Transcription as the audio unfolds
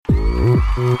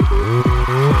Oppan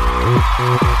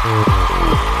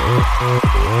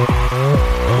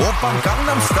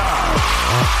Gangnam Style.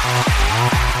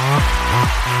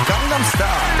 Gangnam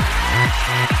Style.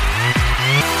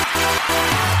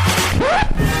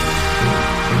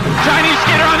 Chinese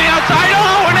skater on the outside.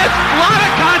 Oh, and it's a lot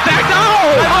of contact.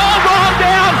 Oh, all rolled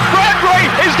down. Gregory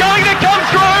is going to come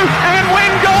through and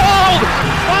win gold.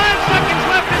 5 seconds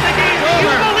left in the game. Do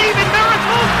you believe in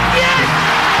miracles? Yes.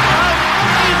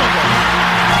 Unbelievable.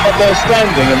 But they're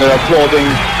standing and they're applauding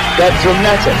that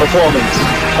dramatic performance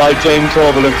by James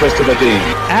Orwell and Christopher Dean.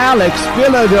 Alex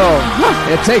Bilodeau.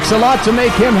 It takes a lot to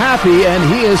make him happy, and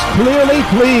he is clearly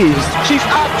pleased. She's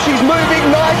up, she's moving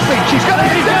nicely. She's going to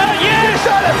hit it. Yes!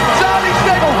 Zali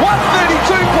Stengel,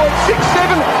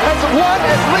 132.67, has won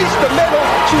at least a medal.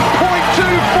 She's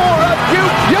 0.24 up.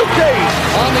 Beauty!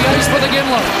 On the ice for the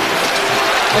Gimlet.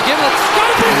 The Gimlet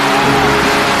scoping!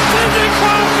 Cindy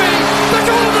Crosby, the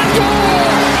golden goal!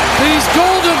 These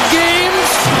golden games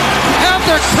have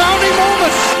their crowning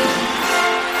moments.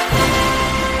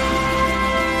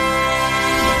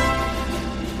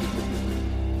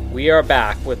 We are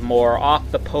back with more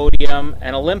Off the Podium,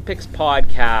 an Olympics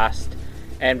podcast,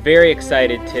 and very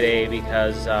excited today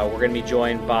because we're going to be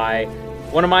joined by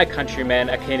one of my countrymen,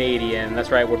 a Canadian. That's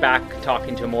right, we're back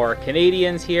talking to more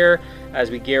Canadians here as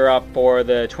we gear up for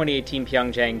the 2018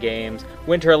 Pyeongchang Games.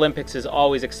 Winter Olympics is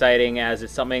always exciting as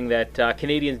it's something that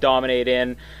Canadians dominate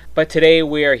in. But today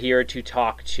we are here to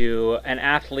talk to an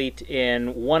athlete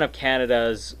in one of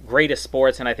Canada's greatest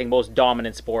sports and I think most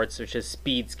dominant sports, which is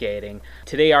speed skating.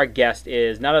 Today our guest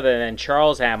is none other than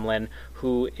Charles Hamelin,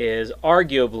 who is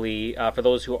arguably, for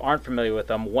those who aren't familiar with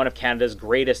him, one of Canada's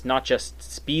greatest not just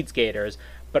speed skaters,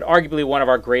 but arguably one of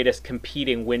our greatest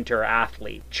competing winter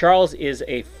athletes. Charles is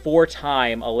a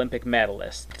 4-time Olympic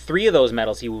medalist. 3 of those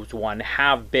medals he won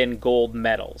have been gold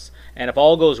medals. And if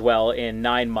all goes well in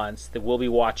 9 months, that we'll be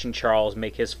watching Charles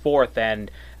make his 4th and,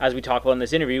 as we talk about in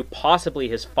this interview, possibly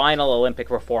his final Olympic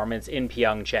performance in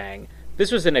Pyeongchang.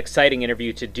 This was an exciting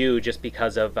interview to do just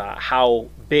because of how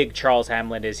big Charles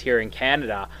Hamelin is here in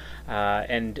Canada.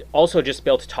 And also just be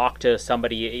able to talk to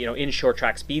somebody, in short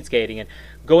track speed skating and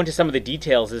go into some of the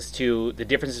details as to the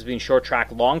differences between short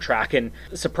track, long track, and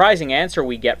the surprising answer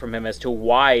we get from him as to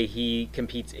why he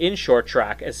competes in short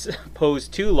track as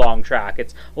opposed to long track.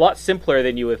 It's a lot simpler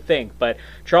than you would think, but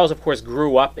Charles, of course,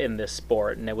 grew up in this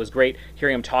sport, and it was great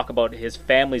hearing him talk about his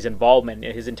family's involvement.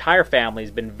 His entire family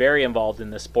has been very involved in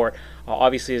this sport.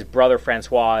 Obviously, his brother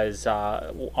Francois is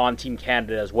on Team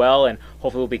Canada as well, and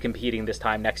hopefully will be competing this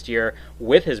time next year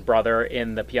with his brother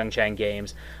in the Pyeongchang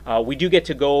Games. We do get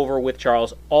to go over with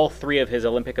Charles all 3 of his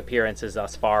Olympic appearances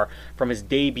thus far, from his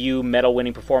debut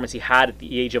medal-winning performance he had at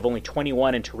the age of only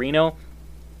 21 in Torino,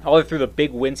 all the way through the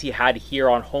big wins he had here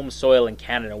on home soil in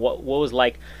Canada. What was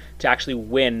like to actually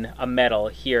win a medal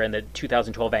here in the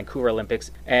 2012 Vancouver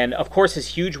Olympics. And of course his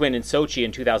huge win in Sochi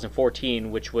in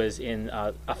 2014, which was in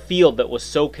a field that was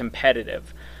so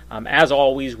competitive. As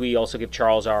always, we also give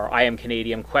Charles our I Am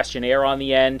Canadian questionnaire on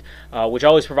the end, which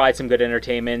always provides some good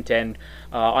entertainment. And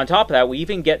on top of that, we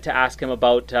even get to ask him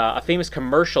about a famous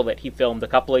commercial that he filmed a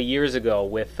couple of years ago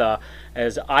with,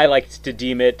 as I like to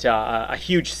deem it, a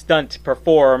huge stunt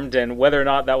performed, and whether or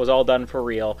not that was all done for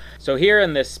real. So here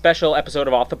in this special episode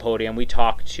of Off the Podium, we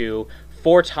talk to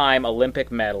 4-time Olympic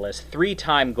medalist,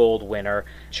 3-time gold winner,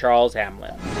 Charles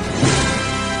Hamelin.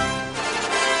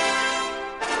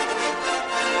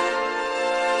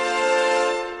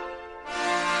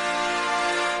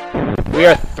 We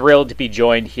are thrilled to be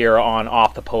joined here on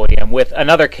Off the Podium with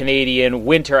another Canadian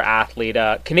winter athlete,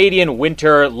 a Canadian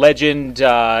winter legend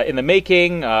in the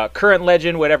making, current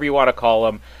legend, whatever you want to call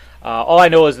him. All I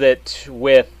know is that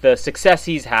with the success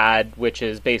he's had, which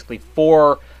is basically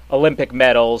 4 Olympic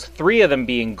medals, 3 of them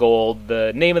being gold,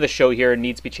 the name of the show here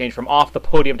needs to be changed from Off the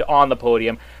Podium to On the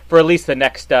Podium for at least the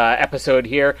next episode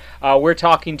here. We're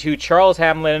talking to Charles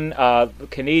Hamelin,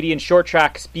 Canadian short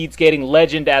track speed skating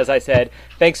legend, as I said.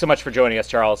 Thanks so much for joining us,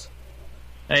 Charles.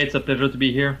 Hey, it's a pleasure to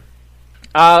be here.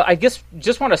 I guess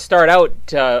just want to start out,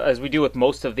 as we do with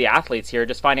most of the athletes here,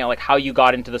 just finding out like how you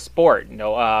got into the sport.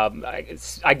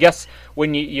 I guess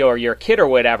when you're a kid or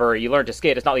whatever, you learn to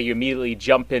skate. It's not like you immediately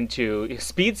jump into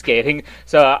speed skating.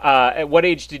 So, at what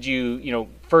age did you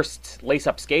first lace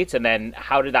up skates, and then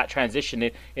how did that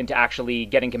transition into actually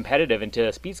getting competitive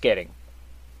into speed skating?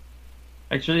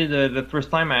 Actually, the first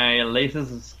time I laced a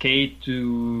skate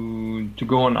to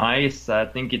go on ice, I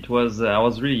think it was I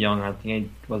was really young. I think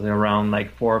it was around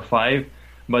like 4 or 5,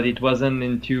 but it wasn't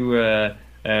into an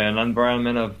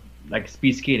environment of like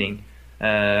speed skating.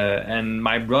 And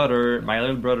my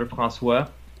little brother Francois,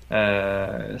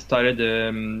 started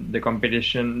the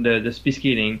competition, the speed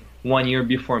skating 1 year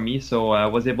before me. So I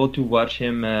was able to watch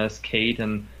him skate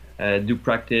and do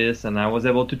practice, and I was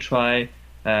able to try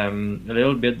a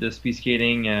little bit the speed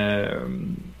skating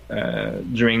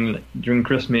during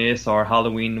Christmas or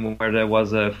Halloween, where there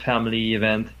was a family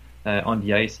event on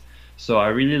the ice. So I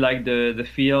really liked the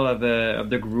feel of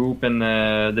the group and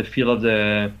the feel of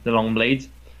the long blades.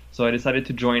 So I decided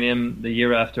to join him the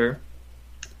year after.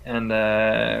 And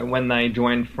when I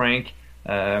joined Frank,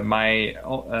 my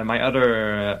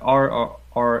other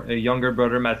our younger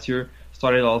brother Mathieu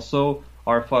started also.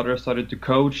 Our father started to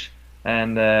coach,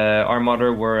 and our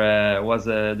mother was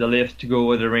the lift to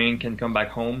go to the rink and come back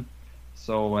home.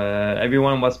 So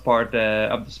everyone was part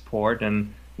of the sport,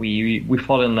 and we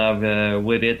fall in love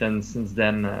with it. And since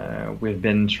then, we've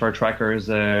been short trackers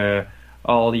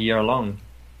all year long.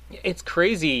 It's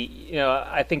crazy.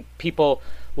 I think people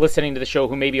listening to the show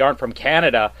who maybe aren't from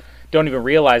Canada don't even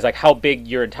realize like how big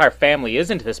your entire family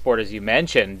is into the sport, as you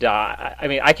mentioned. I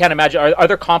mean, I can't imagine. Are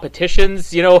there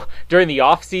competitions, during the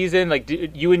off season? Like,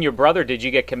 you and your brother, did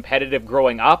you get competitive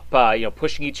growing up?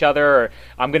 Pushing each other, or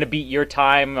I'm going to beat your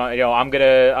time. I'm going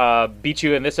to beat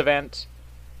you in this event.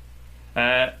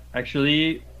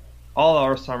 Actually, all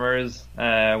our summers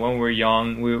when we were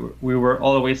young, we were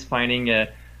always finding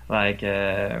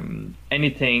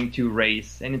anything to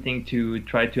race, anything to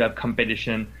try to have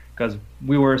competition, because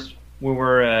we were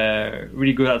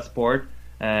really good at sport,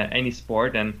 any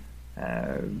sport, and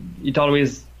it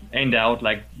always ended out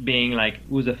like being like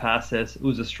who's the fastest,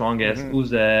 who's the strongest, who's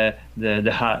the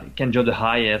can jump the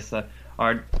highest,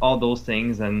 or all those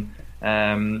things. And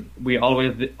we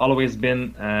always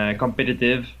been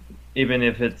competitive, even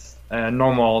if it's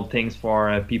normal things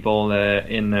for people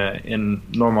in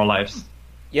normal lives.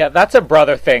 Yeah, that's a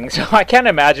brother thing. So I can't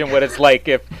imagine what it's like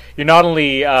if you're not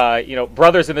only,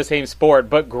 brothers in the same sport,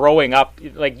 but growing up,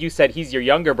 like you said, he's your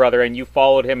younger brother and you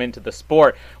followed him into the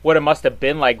sport. What it must have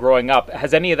been like growing up.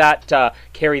 Has any of that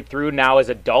carried through now as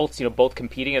adults, both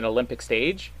competing at an Olympic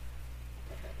stage?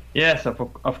 Yes,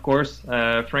 of course.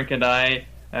 Frank and I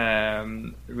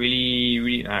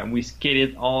really we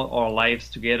skated all our lives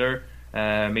together.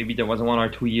 Maybe there was 1 or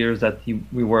 2 years that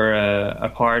we were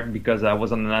apart because I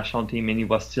was on the national team and he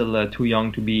was still too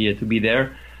young to be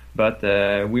there. But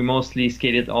we mostly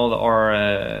skated all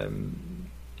our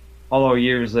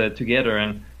years together,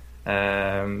 and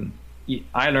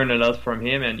I learned a lot from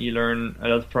him and he learned a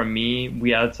lot from me.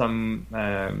 We had some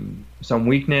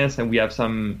weakness and we have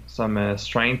some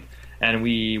strength, and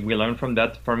we learned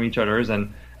from each other's.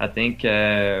 And I think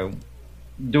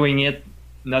doing it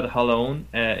not alone,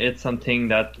 it's something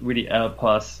that really helped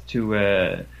us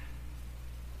to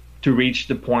reach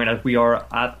the point that we are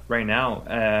at right now.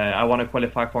 I want to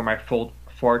qualify for my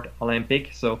fourth Olympic,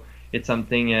 so it's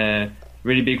something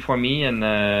really big for me. And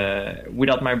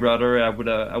without my brother, I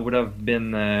would have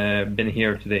been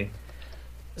here today.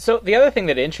 So the other thing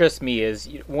that interests me is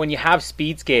when you have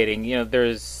speed skating,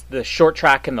 there's the short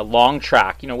track and the long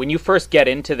track. When you first get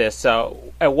into this,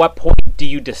 at what point do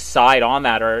you decide on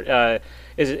that, or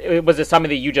was it something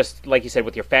that you just, like you said,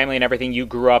 with your family and everything, you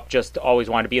grew up just always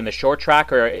wanted to be in the short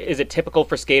track, or is it typical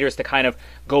for skaters to kind of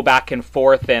go back and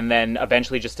forth and then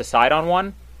eventually just decide on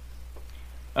one?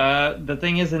 The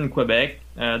thing is, in Quebec,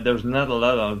 there's not a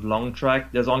lot of long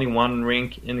track. There's only one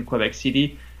rink in Quebec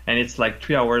City, and it's like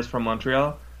 3 hours from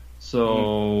Montreal.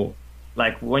 So,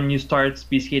 like when you start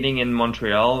speed skating in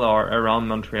Montreal or around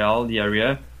Montreal, the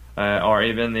area, or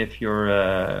even if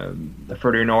you're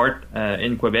further north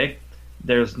in Quebec,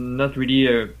 there's not really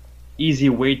a easy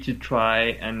way to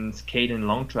try and skate in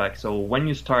long track. So when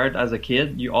you start as a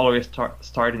kid, you always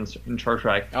start in short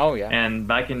track. Oh yeah. And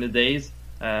back in the days,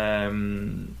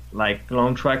 like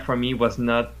long track for me was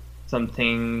not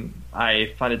something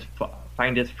I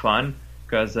find it fun,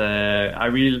 because I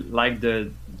really like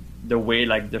the way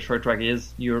like the short track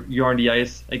is. You're on the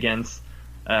ice against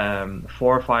 4,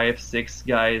 5, 6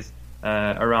 guys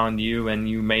around you, and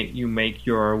you make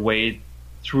your way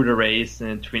through the race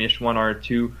and to finish 1 or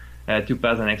 2 to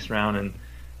pass the next round.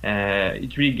 And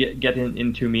it really get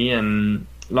into me. And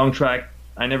long track,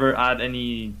 I never had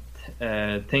any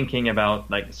thinking about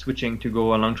like switching to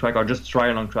go on long track or just try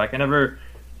a long track.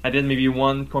 I did maybe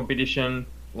one competition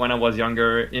when I was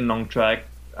younger in long track.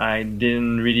 I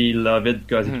didn't really love it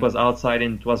because it was outside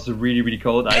and it was really, really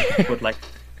cold. I had to put like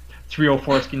 3 or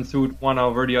 4 skin suits, one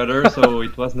over the other, so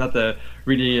it was not a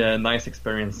really nice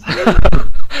experience.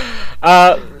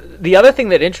 The other thing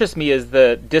that interests me is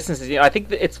the distances. I think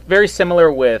that it's very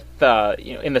similar with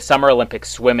in the Summer Olympics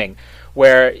swimming,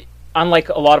 where unlike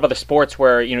a lot of other sports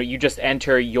where you just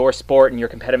enter your sport and you're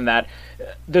competitive in that,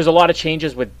 there's a lot of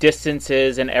changes with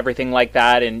distances and everything like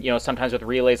that, and sometimes with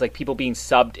relays, like people being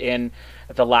subbed in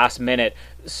at the last minute.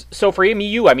 So for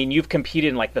you, I mean, you've competed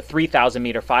in like the 3,000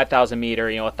 meter, 5,000 meter,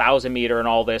 1,000 meter, and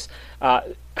all this.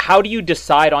 How do you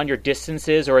decide on your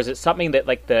distances, or is it something that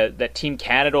like that Team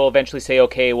Canada will eventually say,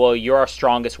 okay, well, you're our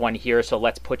strongest one here, so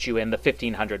let's put you in the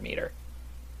 1,500 meter?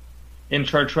 In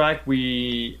short track,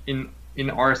 we in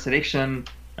our selection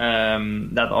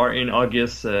that are in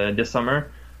August this summer,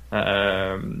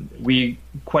 we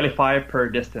qualify per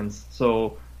distance.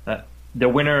 So the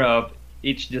winner of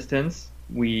each distance,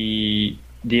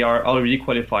 they are already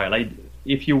qualified. Like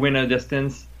if you win a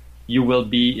distance, you will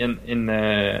be in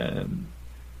the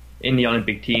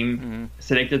Olympic team,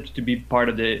 selected to be part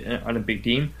of the Olympic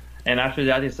team. And after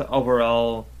that, it's an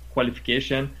overall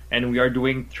qualification, and we are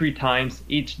doing 3 times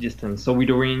each distance. So we're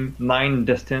doing 9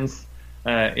 distance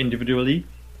individually.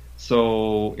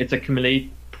 So it's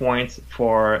accumulate points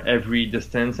for every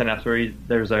distance, and after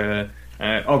there's a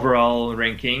overall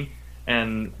ranking,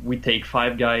 and we take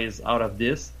 5 guys out of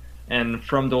this. And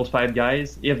from those 5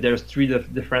 guys, if there's 3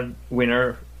 different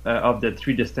winner of the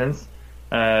 3 distance,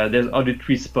 there's other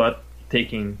 3 spot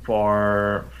taking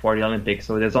for the Olympics.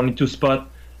 So there's only 2 spots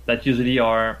that usually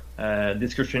are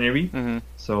discretionary.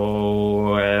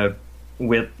 So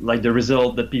with like the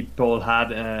result that people had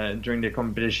during the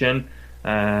competition,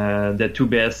 the 2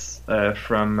 best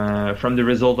from the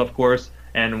result, of course,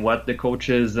 and what the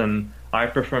coaches and high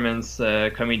performance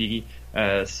committee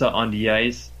saw on the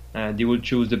ice, they will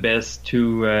choose the best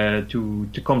to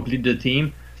complete the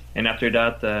team. And after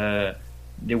that,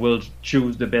 they will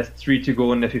choose the best 3 to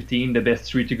go in the 15, the best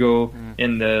 3 to go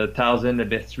in the 1,000, the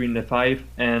best 3 in the 5,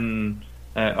 and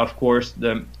of course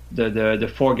the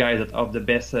 4 guys that have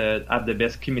the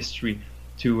best chemistry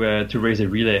to race a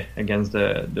relay against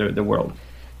the world.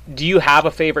 Do you have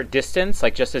a favorite distance,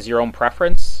 like just as your own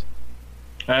preference?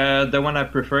 The one I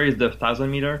prefer is the 1,000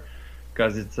 meter,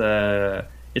 because it's a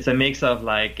mix of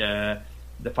like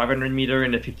the 500 meter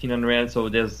and the 1,500. So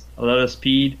there's a lot of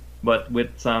speed, but with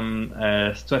some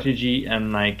strategy,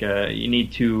 and like you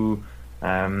need to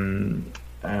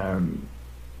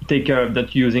take care of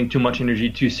not using too much energy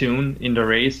too soon in the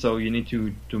race. So you need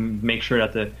to make sure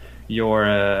that you're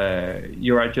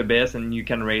at your best and you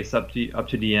can race up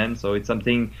to the end. So it's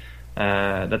something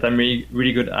that I'm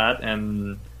really good at,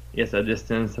 and it's a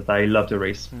distance that I love to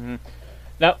race.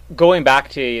 Now, going back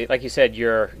to, like you said,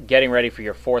 you're getting ready for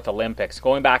your 4th Olympics.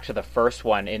 Going back to the first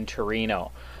one in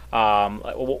Torino,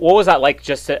 what was that like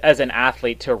just as an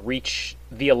athlete to reach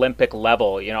the Olympic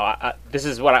level? This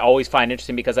is what I always find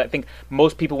interesting, because I think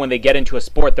most people, when they get into a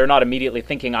sport, they're not immediately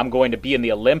thinking, I'm going to be in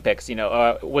the Olympics.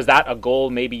 Was that a goal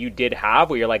maybe you did have,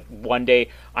 where you're like, one day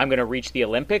I'm going to reach the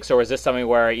Olympics? Or was this something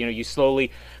where, you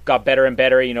slowly got better and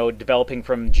better, developing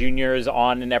from juniors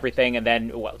on and everything, and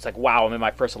then it's like, wow, I'm in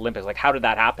my first Olympics? Like, how did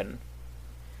that happen?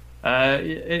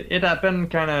 It happened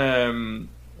kind of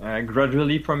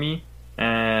gradually for me.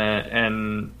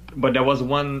 But there was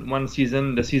one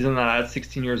season, the season that I had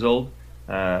 16 years old.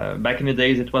 Back in the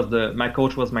days, it was my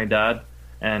coach was my dad,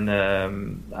 and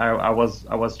I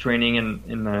was training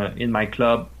in my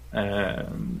club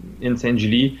in Saint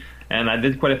Julie, and I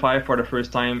did qualify for the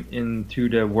first time into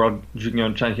the World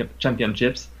Junior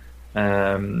Championships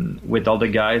with all the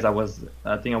guys. I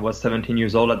think I was 17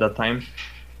 years old at that time,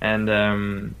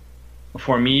 and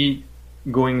for me,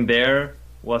 going there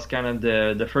was kind of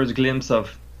the first glimpse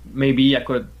of maybe I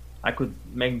could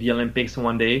make the Olympics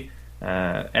one day,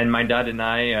 and my dad and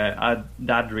I had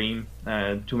that dream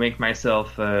to make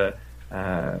myself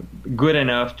good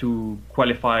enough to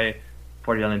qualify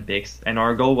for the Olympics, and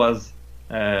our goal was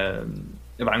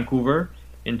Vancouver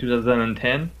in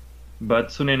 2010,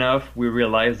 but soon enough we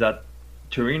realized that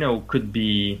Torino could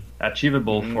be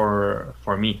achievable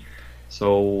for me,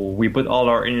 so we put all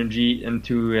our energy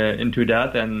into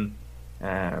that, and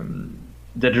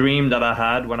the dream that I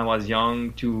had when I was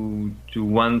young to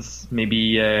once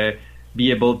maybe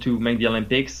be able to make the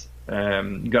Olympics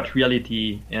got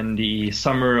reality in the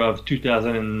summer of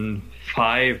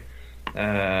 2005 in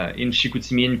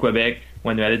Chicoutimi in Quebec,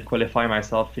 when I did qualify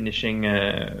myself, finishing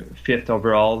 5th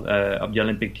overall of the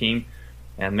Olympic team,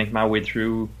 and make my way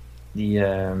through the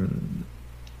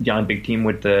Olympic team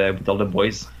with all the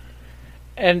boys.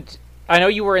 And I know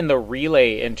you were in the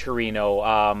relay in Torino.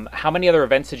 How many other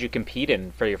events did you compete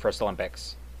in for your first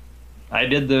Olympics? I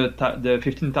did the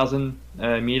 15,000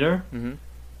 meter,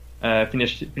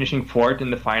 finishing 4th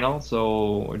in the final,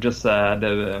 so just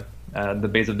the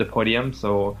base of the podium.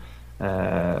 So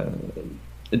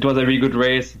it was a really good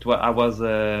race. I was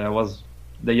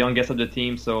the youngest of the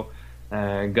team, so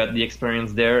got the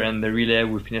experience there, and the relay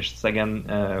we finished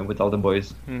second with all the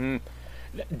boys. Mm-hmm.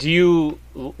 Do you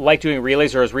like doing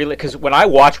relays, or is relay? Because when I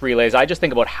watch relays, I just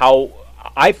think about how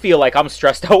I feel like I'm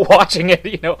stressed out watching it.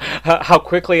 You know, how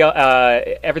quickly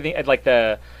everything, like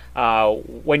the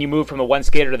when you move from the one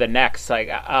skater to the next. Like,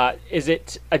 is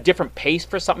it a different pace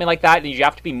for something like that? And you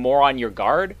have to be more on your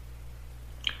guard.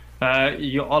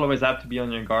 You always have to be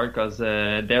on your guard because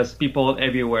there's people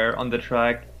everywhere on the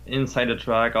track, inside the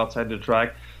track, outside the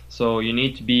track. So you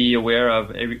need to be aware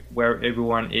of where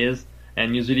everyone is.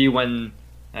 And usually when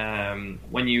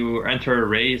you enter a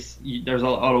race, there's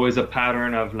always a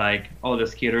pattern of like all the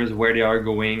skaters, where they are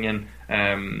going, and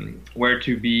where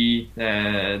to be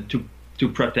to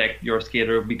protect your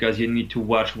skater, because you need to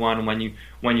watch one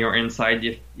when you're inside.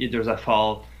 If there's a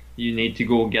fall, you need to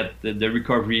go get the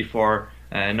recovery for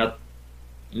not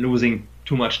losing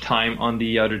too much time on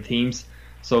the other teams.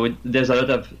 So there's a lot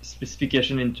of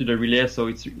specification into the relay, so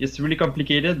it's really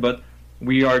complicated, but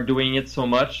we are doing it so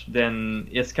much, then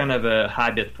it's kind of a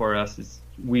habit for us.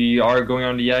 We are going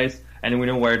on the ice, and we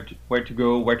know where to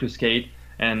go, where to skate,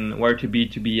 and where to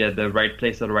be at the right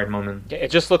place at the right moment. It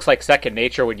just looks like second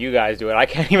nature when you guys do it. I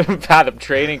can't even fathom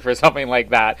training for something like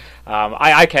that.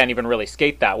 I can't even really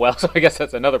skate that well, so I guess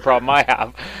that's another problem I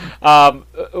have.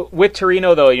 With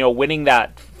Torino, though, you know, winning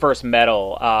that first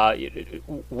medal,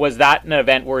 was that an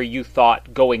event where you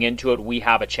thought going into it, we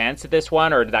have a chance at this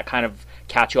one, or did that kind of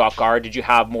catch you off guard? Did you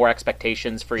have more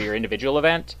expectations for your individual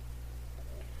event?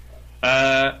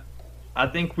 I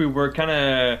think we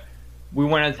wanted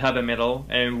to have a medal,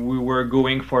 and we were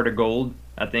going for the gold.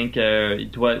 I think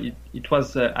it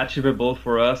was achievable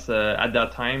for us at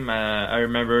that time. I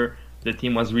remember the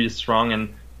team was really strong, and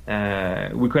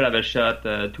we could have a shot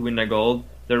to win the gold.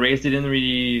 The race didn't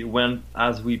really went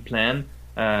as we planned.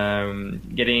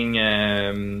 Getting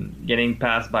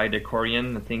passed by the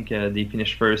Korean. I think they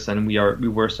finished first, and we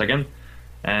were second.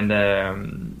 And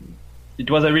it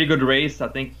was a really good race. I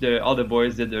think all the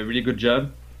boys did a really good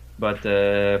job. But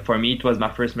for me, it was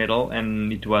my first medal,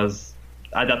 and it was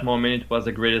at that moment it was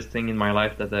the greatest thing in my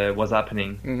life that was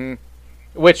happening. Mm-hmm.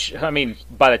 Which, I mean,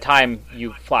 by the time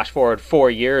you flash forward 4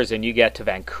 years and you get to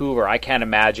Vancouver, I can't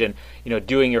imagine, you know,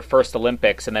 doing your first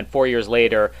Olympics and then 4 years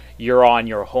later you're on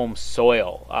your home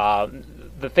soil.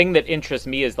 The thing that interests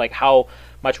me is like how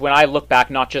much, when I look back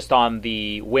not just on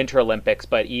the Winter Olympics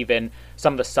but even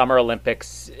some of the Summer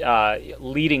Olympics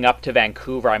leading up to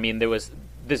Vancouver, I mean, there was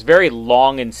this very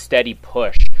long and steady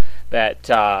push that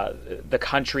the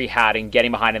country had in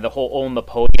getting behind, and the whole own the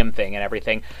podium thing and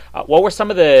everything. What were some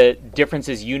of the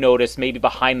differences you noticed maybe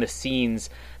behind the scenes?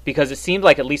 Because it seemed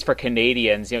like, at least for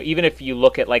Canadians, you know, even if you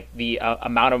look at like the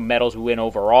amount of medals we win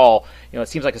overall, you know, it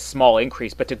seems like a small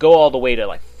increase, but to go all the way to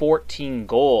like 14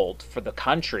 gold for the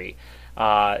country,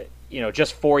 you know,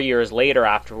 just 4 years later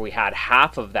after we had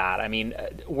half of that, I mean,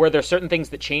 were there certain things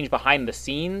that changed behind the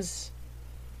scenes?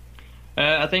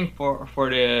 I think for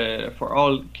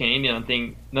all Canadian, I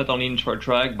think not only in short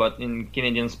track but in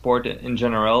Canadian sport in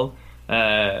general,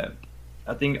 I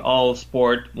think all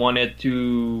sport wanted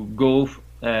to go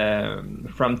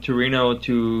from Torino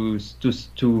to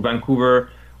Vancouver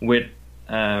with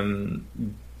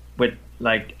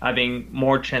like having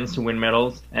more chance to win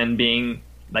medals and being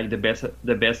like the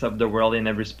best of the world in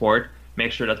every sport.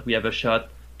 Make sure that we have a shot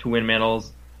to win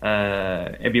medals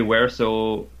everywhere.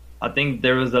 So I think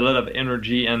there was a lot of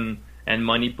energy and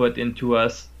money put into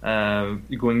us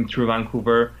going through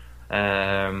Vancouver,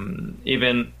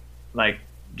 even like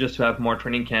just to have more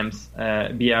training camps,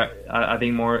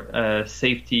 having more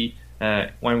safety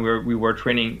when we were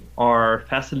training. Our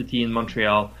facility in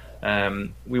Montreal,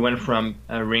 we went from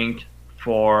a rink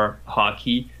for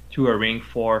hockey to a rink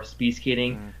for speed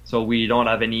skating. So we don't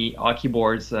have any hockey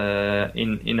boards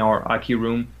in our hockey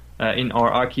room, in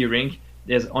our hockey rink.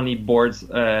 There's only boards,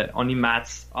 only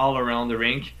mats all around the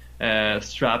rink,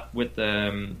 strapped with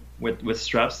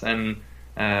straps, and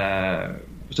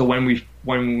so when we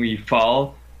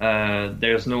fall,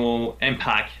 there's no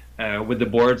impact with the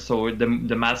board, so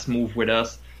the mats move with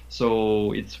us,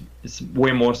 so it's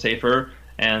way more safer,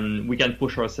 and we can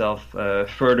push ourselves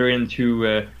further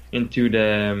into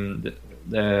the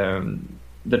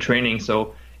training.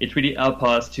 So it really helped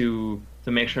us to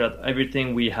make sure that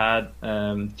everything we had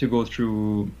to go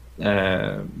through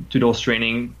to those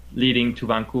training leading to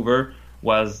Vancouver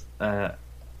was the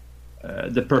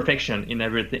perfection in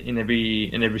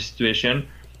every situation.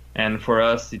 And for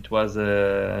us, it was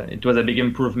a big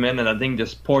improvement. And I think the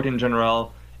sport in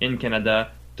general in Canada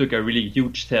took a really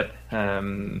huge step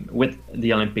with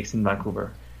the Olympics in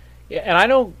Vancouver. Yeah, and I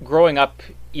know growing up,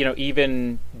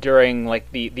 even during like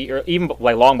even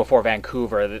like long before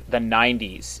Vancouver, the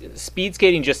 90s, speed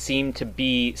skating just seemed to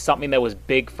be something that was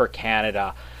big for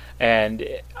Canada. And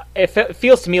it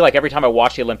feels to me like every time I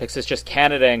watch the Olympics, it's just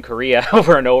Canada and Korea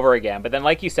over and over again. But then,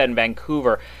 like you said, in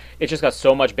Vancouver, it just got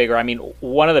so much bigger. I mean,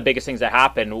 one of the biggest things that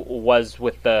happened was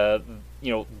with the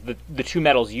two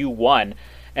medals you won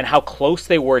and how close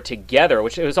they were together,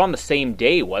 which it was on the same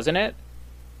day, wasn't it?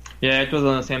 Yeah, it was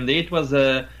on the same day. It was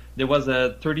there was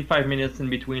 35 minutes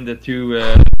in between the two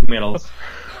medals.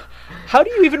 How do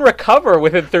you even recover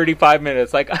within 35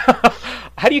 minutes? Like,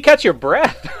 how do you catch your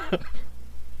breath?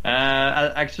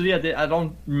 Actually, I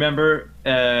don't remember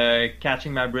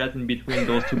catching my breath in between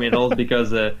those two medals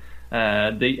because the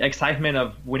excitement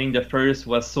of winning the first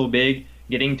was so big.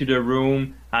 Getting to the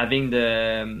room, having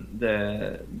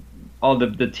the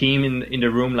team in the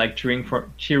room like cheering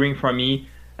for me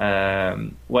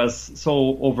was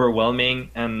so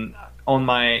overwhelming. And on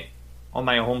my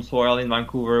home soil in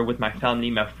Vancouver with my family,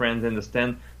 my friends in the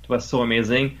stand, it was so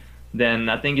amazing. Then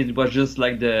I think it was just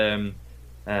like I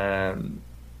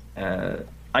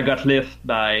got lifted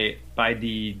by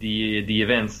the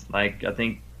events. Like I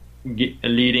think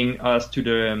leading us to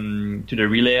the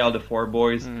relay, all the four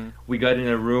boys, we got in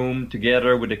a room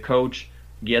together with the coach,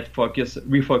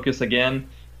 refocus again,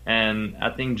 and I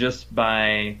think just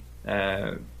by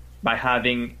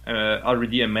having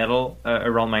already a medal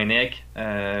around my neck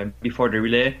before the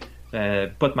relay,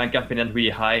 put my confidence really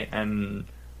high, and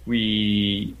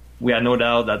we had no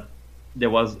doubt that there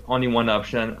was only one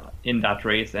option in that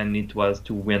race, and it was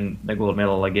to win the gold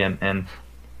medal again, and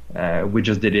we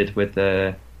just did it with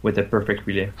a perfect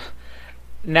relay.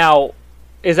 Now,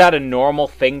 is that a normal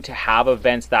thing to have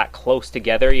events that close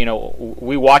together?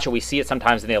 We watch it, we see it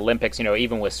sometimes in the Olympics,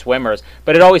 even with swimmers,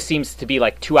 but it always seems to be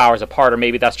like 2 hours apart, or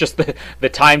maybe that's just the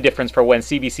time difference for when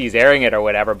CBC is airing it or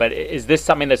whatever. But is this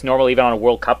something that's normal even on a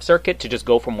World Cup circuit, to just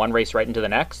go from one race right into the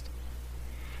next?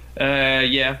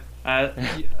 Yeah.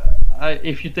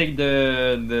 If you take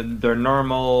the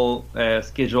normal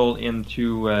schedule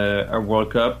into a World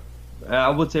Cup,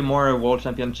 I would say more World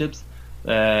Championships.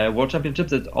 World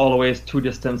Championships, it's always 2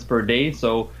 distance per day.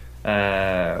 So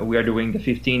we are doing the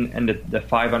 15 and the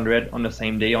 500 on the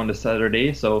same day, on the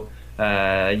Saturday. So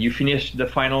you finish the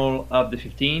final of the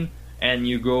 15 and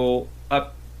you go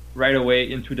up right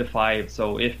away into the 5.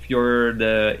 So if you are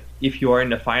in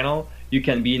the final, you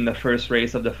can be in the first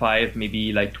race of the 5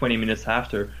 maybe like 20 minutes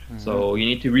after. So you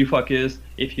need to refocus.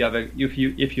 If you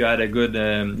had a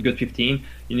good 15,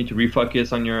 you need to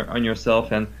refocus on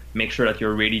yourself and make sure that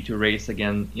you're ready to race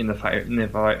again in the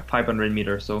 500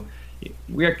 meters. So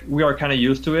we are kind of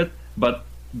used to it, but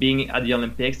being at the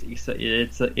Olympics,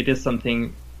 it is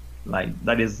something like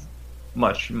that is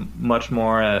much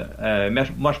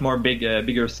more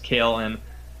bigger scale, and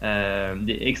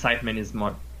the excitement is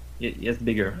more. It's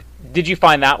bigger. Did you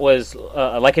find that was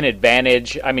like an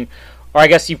advantage? I mean, or I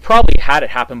guess you probably had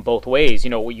it happen both ways.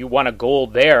 You won a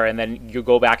gold there, and then you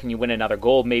go back and you win another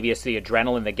gold. Maybe it's the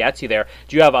adrenaline that gets you there.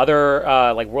 Do you have other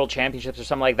like World Championships or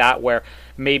something like that, where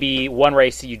maybe one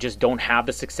race you just don't have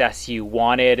the success you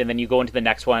wanted, and then you go into the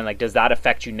next one? Like, does that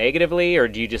affect you negatively, or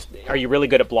are you really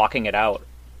good at blocking it out?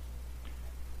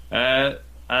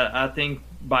 I think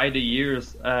by the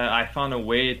years, I found a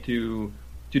way to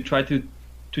try to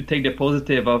take the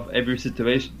positive of every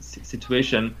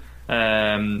situation,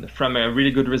 from a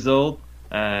really good result,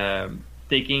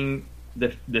 taking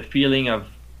the feeling of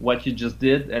what you just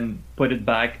did and put it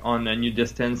back on a new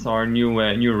distance or a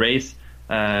new race.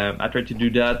 I try to do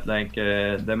that like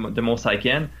the most I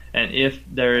can, and if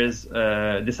there is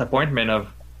disappointment of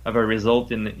a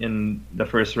result in the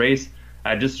first race,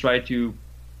 I just try to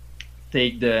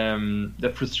take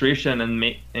the frustration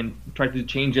and try to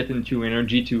change it into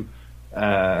energy to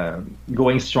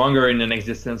going stronger in the next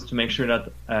distance, to make sure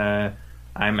that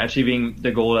I'm achieving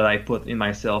the goal that I put in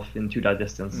myself into that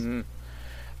distance.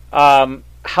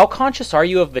 How conscious are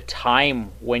you of the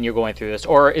time when you're going through this,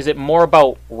 or is it more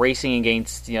about racing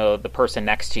against the person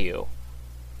next to you?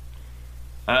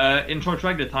 In short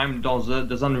track, the time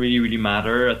doesn't really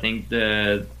matter. I think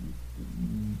the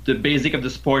basic of the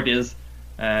sport is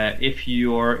if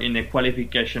you're in a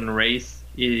qualification race,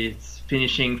 it's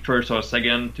finishing first or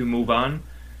second to move on,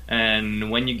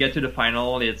 and when you get to the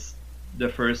final, it's the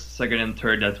first, second, and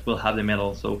third that will have the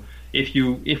medal. So if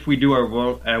we do a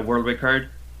world record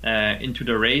into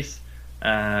the race,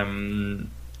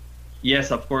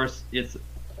 yes, of course, it's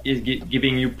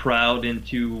giving you proud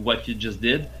into what you just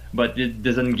did, but it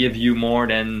doesn't give you more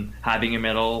than having a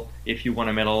medal if you won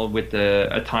a medal with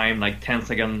a time like 10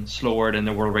 seconds slower than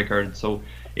the world record. So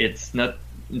it's not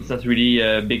it's not really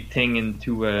a big thing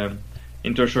into a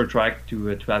short track to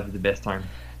have the best time.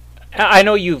 I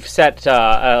know you've set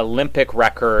an Olympic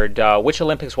record. Which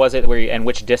Olympics was it? And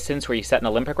which distance where you set an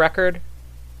Olympic record?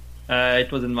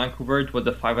 It was in Vancouver. It was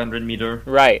the 500 meter.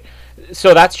 Right.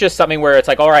 So that's just something where it's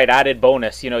like, all right, added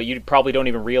bonus. You probably don't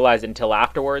even realize it until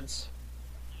afterwards.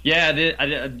 Yeah,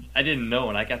 I didn't know.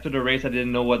 Like after the race, I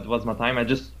didn't know what was my time. I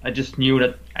just knew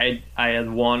that I had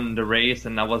won the race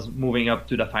and I was moving up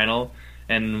to the final.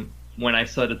 And when I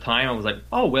saw the time, I was like,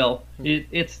 oh well,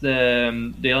 it's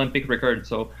the Olympic record.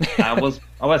 So I was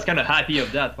kind of happy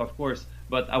of that, of course.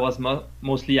 But I was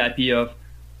mostly happy of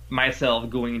myself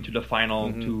going into the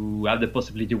final to have the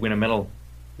possibility to win a medal.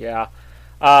 Yeah.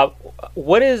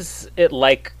 What is it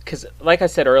like? Because like I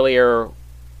said earlier,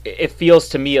 it feels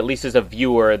to me, at least as a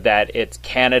viewer, that it's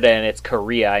Canada and it's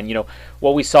Korea. And,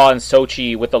 what we saw in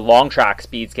Sochi with the long track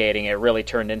speed skating, it really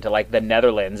turned into like the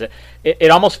Netherlands. It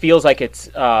almost feels like it's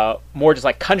more just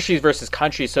like countries versus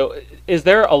countries. So is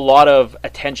there a lot of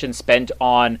attention spent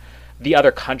on the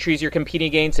other countries you're competing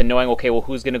against and knowing, okay, well,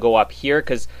 who's going to go up here?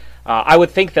 Because I would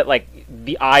think that like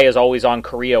the eye is always on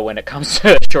Korea when it comes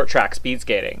to short track speed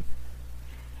skating.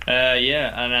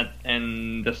 Yeah,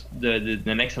 and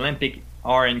the next Olympic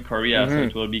are in Korea, so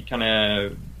it will be kind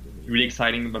of really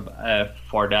exciting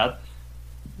for that.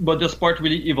 But the sport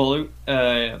really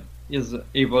is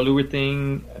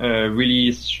evolving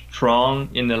really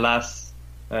strong in the last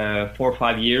 4 or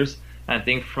 5 years. I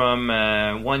think from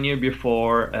 1 year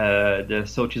before the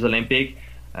Sochi's Olympic,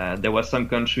 there was some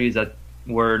countries that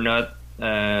were not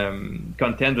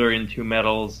contender into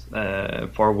medals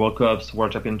for World Cups,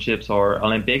 World Championships, or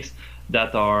Olympics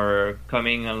that are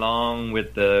coming along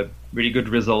with really good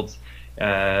results.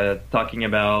 Talking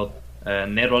about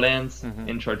Netherlands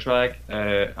in short track,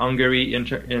 Hungary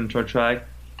in short track,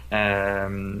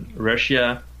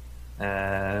 Russia.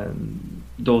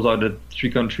 Those are the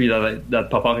 3 countries that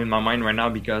pop up in my mind right now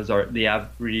because they have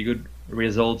really good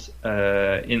results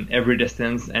in every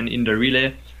distance, and in the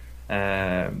relay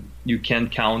you can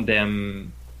count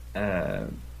them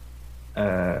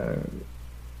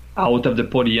out of the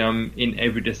podium in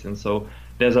every distance. So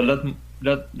there's a lot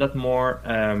more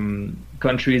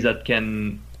countries that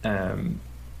can have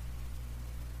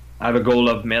a goal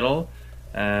of medal,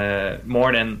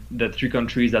 more than the 3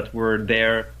 countries that were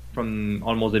there from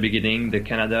almost the beginning, the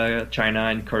Canada, China,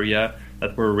 and Korea,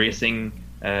 that were racing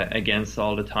against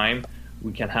all the time.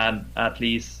 We can have at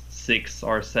least 6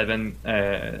 or 7,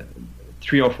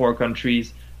 3 or 4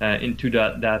 countries into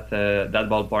that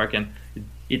ballpark, and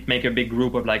it make a big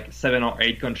group of like 7 or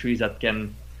 8 countries that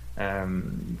can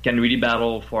really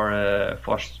battle for a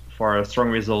strong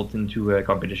result into a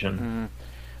competition.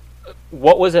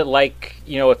 What was it like,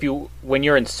 when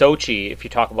you're in Sochi, if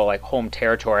you talk about like home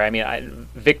territory? I mean,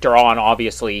 Victor On,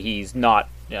 obviously he's not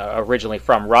originally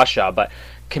from Russia, but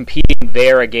competing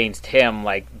there against him,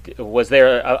 like, was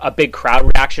there a big crowd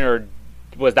reaction, or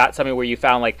was that something where you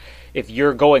found like if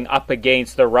you're going up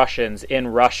against the Russians in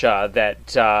Russia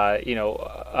that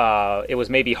it was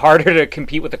maybe harder to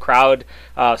compete with the crowd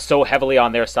so heavily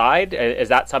on their side? Is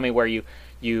that something where you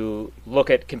look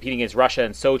at competing against Russia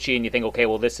and Sochi and you think, okay,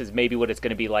 well, this is maybe what it's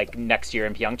going to be like next year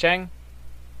in Pyeongchang?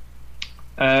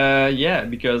 Yeah,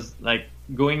 because like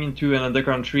going into another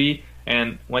country,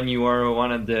 and when you are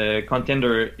one of the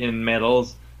contender in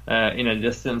medals in a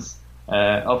distance,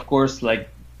 of course, like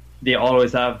they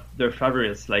always have their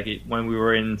favorites. Like when we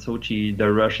were in Sochi,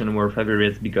 the Russians were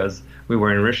favorites because we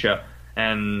were in Russia,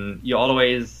 and you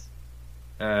always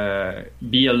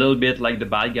be a little bit like the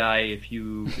bad guy if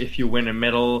you win a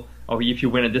medal or if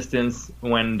you win a distance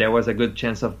when there was a good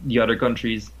chance of the other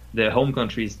countries, the home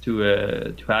countries, to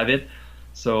have it.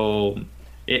 So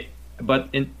but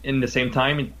in the same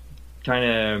time, it kind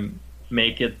of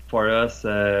make it for us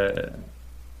I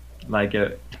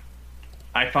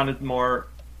found it more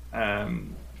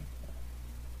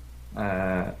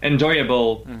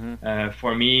enjoyable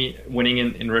for me winning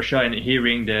in Russia and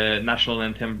hearing the national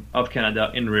anthem of Canada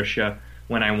in Russia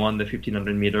when I won the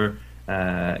 1500 meter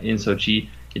in Sochi.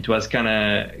 It was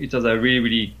a really,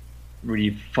 really,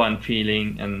 really fun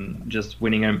feeling, and just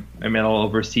winning a medal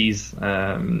overseas.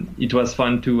 It was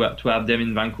fun to have them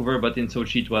in Vancouver, but in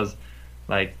Sochi it was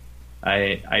like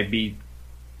I beat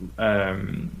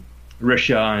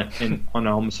Russia on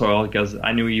a home soil because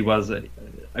I knew he was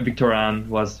Victorian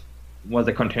was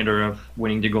a contender of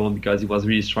winning the gold because he was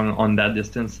really strong on that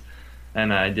distance,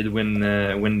 and I did win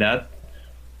that.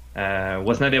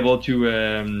 Was not able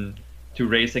to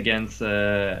race against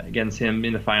him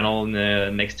in the final in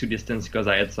the next 2 distance because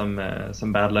I had some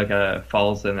bad luck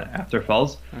falls and after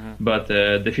falls. But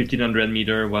the 1500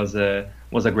 meter was a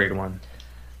great one.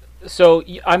 So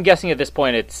I'm guessing at this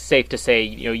point it's safe to say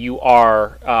you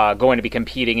are going to be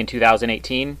competing in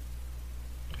 2018.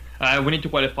 We need to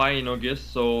qualify in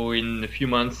August, so in a few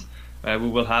months we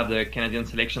will have the Canadian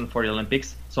selection for the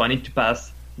Olympics. So I need to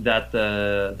pass that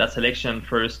selection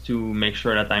first to make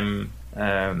sure that I'm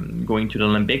going to the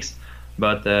Olympics.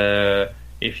 But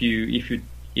if you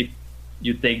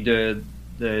take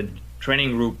the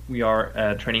training group we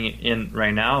are training in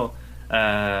right now,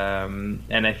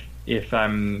 and if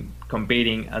I'm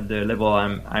competing at the level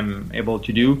I'm able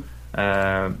to do,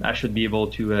 I should be able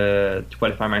to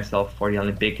qualify myself for the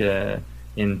Olympic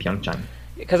in Pyeongchang.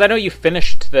 Because I know you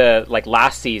finished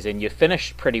last season. You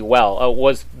finished pretty well.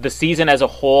 Was the season as a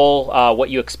whole what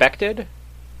you expected?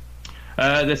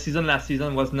 The season last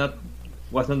season wasn't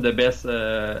the best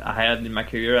I had in my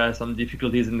career. I had some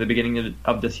difficulties in the beginning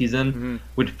of the season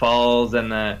with falls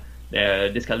and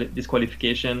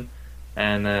disqualification,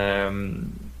 and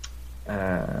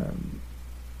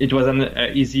it wasn't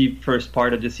an easy first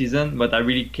part of the season. But I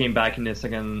really came back in the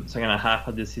second half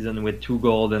of the season with 2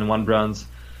 gold and 1 bronze.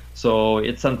 So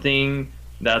it's something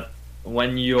that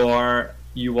when you are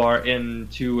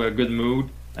into a good mood,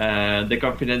 the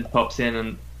confidence pops in,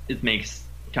 and it makes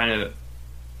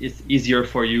it's easier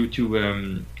for you to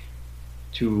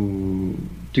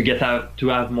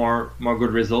have more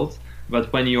good results.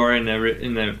 But when you are in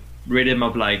a rhythm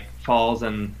of falls,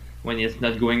 and when it's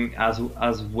not going as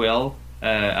well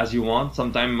as you want,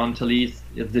 sometimes mentally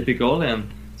it's difficult, and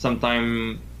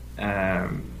sometimes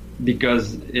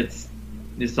because it's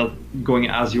not going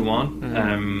as you want,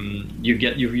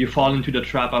 you fall into the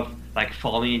trap of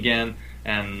falling again,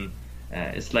 and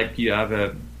it's like you have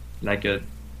a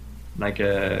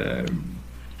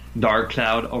dark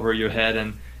cloud over your head,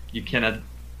 and you cannot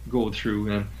go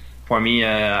through. And for me,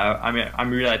 I'm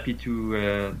really happy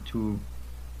to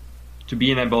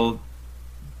be able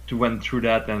to went through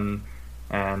that and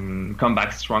come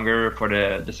back stronger for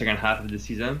the second half of the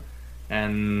season.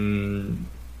 And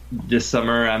this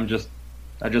summer,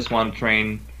 I just want to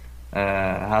train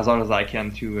as hard as I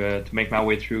can to make my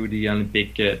way through the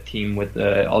Olympic team with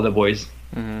all the boys.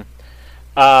 Mm-hmm.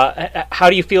 How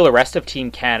do you feel the rest of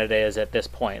Team Canada is at this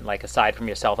point? Aside from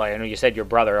yourself, I know you said your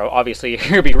brother. Obviously, you're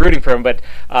gonna be rooting for him, but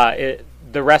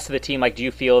the rest of the team, do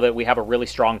you feel that we have a really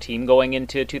strong team going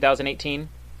into 2018?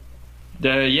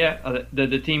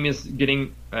 The team is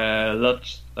getting a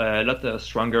lot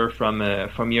stronger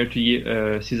from year to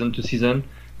year, season to season.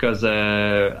 Because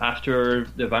after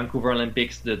the Vancouver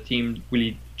Olympics, the team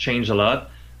really changed a lot.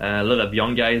 A lot of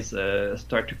young guys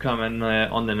start to come in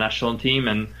on the national team,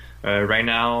 and right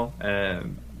now,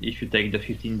 if you take the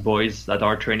 15 boys that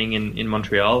are training in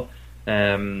Montreal,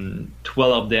 12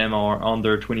 of them are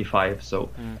under 25. So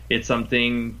it's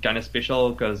something kind of special,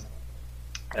 because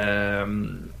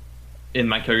in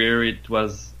my career it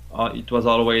was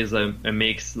always a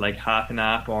mix, half and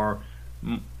half, or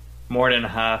more than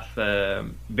half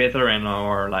veteran,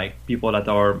 or people that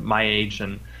are my age,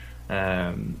 and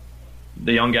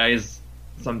the young guys.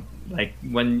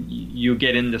 When you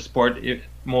get in the sport,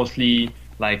 mostly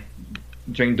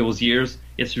during those years,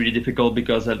 it's really difficult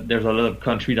because there's a lot of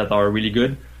countries that are really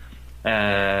good.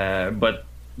 But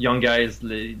young guys,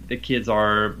 the kids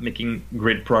are making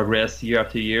great progress year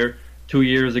after year. 2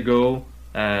 years ago,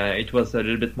 it was a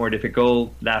little bit more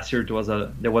difficult. Last year,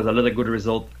 there was a lot of good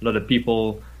result, a lot of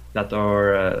people that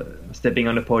are stepping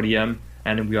on the podium,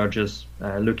 and we are just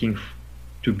looking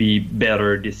to be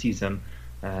better this season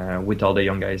with all the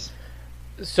young guys.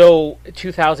 So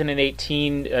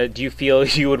 2018, do you feel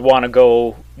you would want to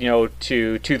go,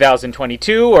 to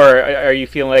 2022, or are you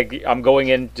feeling like I'm going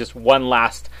in just one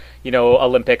last,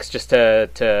 Olympics just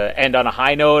to end on a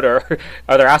high note, or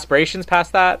are there aspirations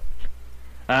past that?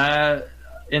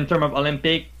 In terms of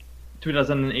Olympic,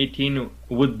 2018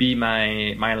 would be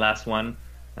my last one.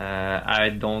 I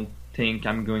don't think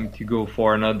I'm going to go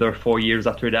for another 4 years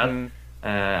after that.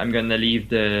 I'm going to leave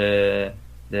the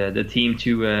team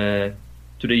to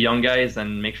the young guys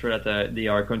and make sure that they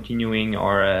are continuing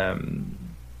our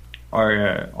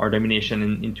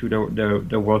domination into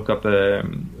the World Cup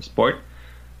sport.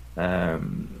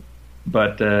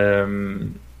 But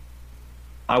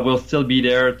I will still be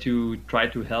there to try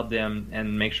to help them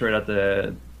and make sure that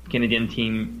the Canadian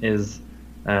team is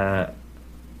a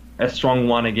strong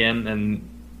one again, and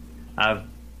have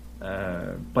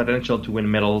potential to win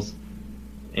medals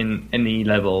in any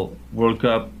level, World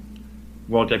Cup,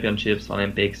 World Championships,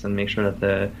 Olympics, and make sure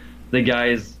that the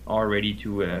guys are ready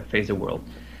to face the world.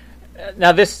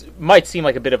 Now, this might seem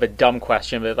like a bit of a dumb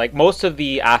question, but like most of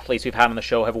the athletes we've had on the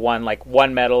show have won like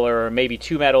one medal or maybe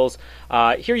two medals.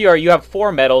 Here you are, you have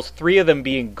 4 medals, 3 of them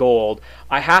being gold.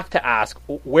 I have to ask,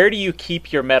 where do you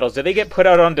keep your medals? Do they get put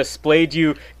out on display? Do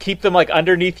you keep them like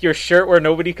underneath your shirt where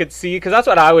nobody could see? Because that's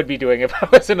what I would be doing if I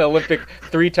was an Olympic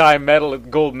 3-time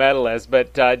gold medalist.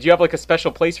 But do you have like a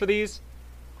special place for these?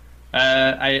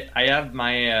 I have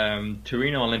my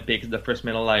Torino Olympics, the first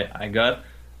medal I got,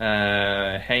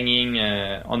 hanging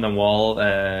on the wall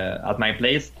at my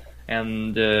place,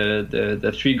 and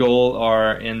the 3 gold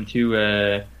are into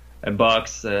a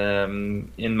box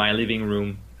in my living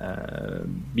room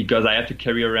because I have to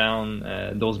carry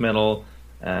around those medals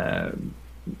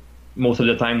most of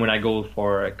the time when I go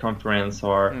for a conference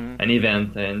or an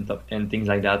event and things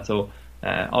like that. So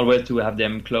always to have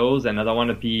them close, and I don't want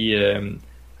to be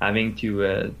having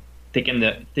to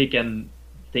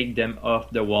take them off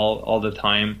the wall all the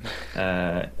time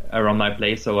around my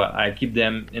place. So I keep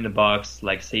them in a box,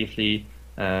 like safely,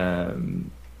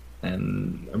 and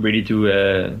ready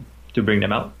to bring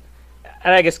them out.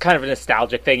 And I guess kind of a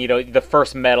nostalgic thing, the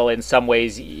first medal in some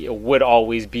ways would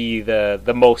always be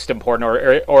the most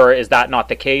important, or is that not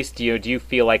the case? Do you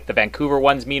feel like the Vancouver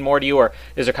ones mean more to you, or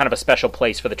is there kind of a special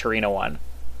place for the Torino one?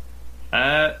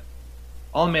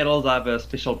 All medals have a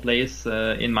special place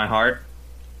in my heart,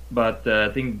 but I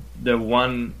think the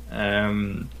one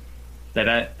that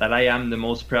I am the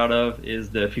most proud of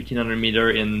is the 1500 meter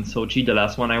in Sochi, the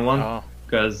last one I won,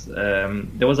 because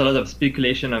there was a lot of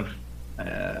speculation of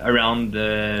around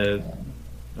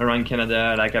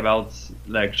Canada, like about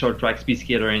like short track speed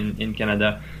skater in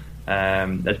Canada,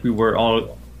 that we were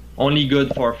only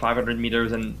good for 500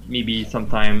 meters and maybe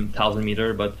sometime 1000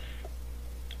 meter, but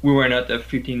we were not a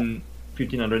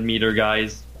 1500 meter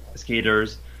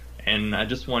skaters, and I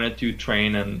just wanted to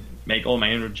train and make all my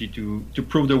energy to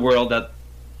prove the world that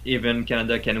even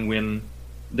Canada can win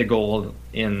the gold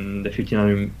in the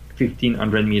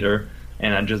 1500 meter,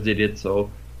 and I just did it.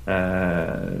 So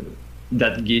that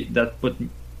put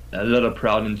a lot of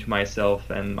pride into myself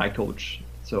and my coach.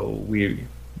 So we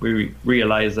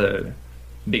realized a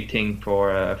big thing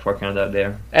for Canada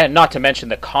there. And not to mention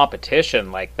the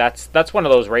competition, like that's one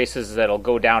of those races that'll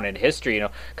go down in history.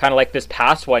 Kind of like this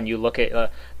past one. You look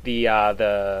at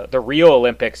the Rio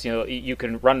Olympics. You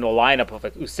can run the lineup of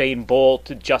like Usain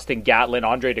Bolt, Justin Gatlin,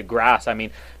 Andre DeGrasse. I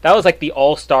mean, that was like the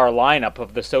all-star lineup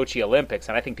of the Sochi Olympics,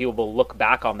 and I think people will look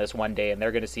back on this one day and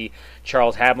they're going to see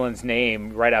Charles Hamelin's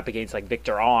name right up against like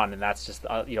Victor Ahn, and that's just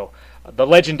the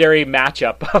legendary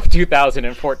matchup of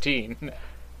 2014.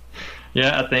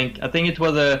 Yeah, I think it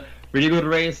was a really good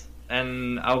race,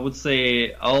 and I would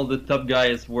say all the top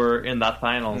guys were in that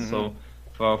final. Mm-hmm.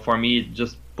 So for me,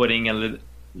 just putting a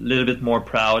little bit more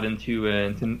proud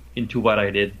into what I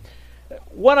did.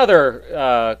 One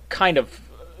other kind of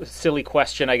silly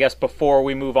question, I guess, before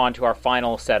we move on to our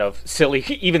final set of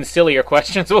even sillier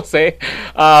questions, we'll say.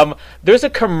 There's a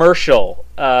commercial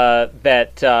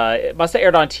that it must have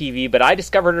aired on TV, but I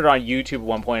discovered it on YouTube at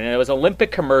one point, and it was an Olympic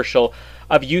commercial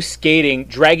of you skating,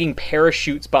 dragging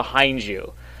parachutes behind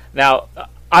you. Now,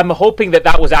 I'm hoping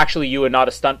that was actually you and not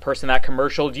a stunt person, that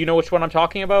commercial. Do you know which one I'm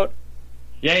talking about?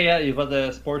 Yeah, it was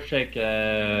the Sport Chek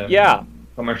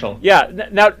commercial. Yeah,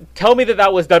 now tell me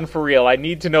that was done for real. I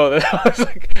need to know that was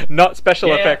like not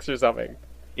special effects or something.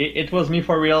 It was me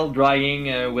for real,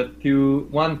 dragging with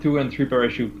 1, 2, and 3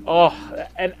 parachute. Oh,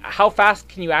 and how fast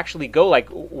can you actually go? Like,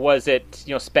 was it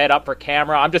sped up for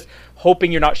camera? I'm just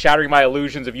hoping you're not shattering my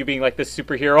illusions of you being like this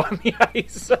superhero on the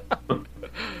ice.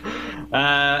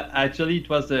 Actually,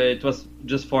 it was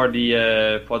just for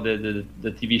the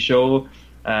TV show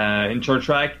in short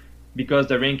track, because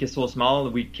the rink is so small.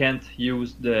 We can't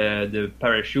use the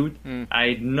parachute.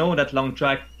 I know that long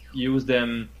track use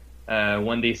them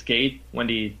when they skate, when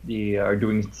they are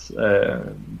doing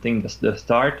the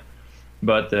start.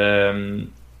 But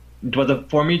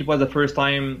for me it was the first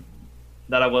time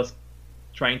that I was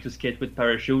trying to skate with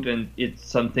parachute, and it's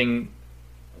something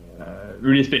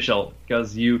really special,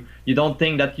 because you don't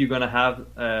think that you're gonna have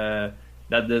that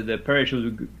the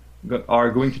parachute are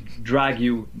going to drag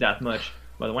you that much.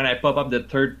 But when I pop up the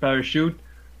third parachute,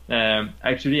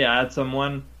 actually I had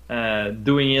someone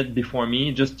doing it before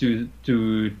me, just to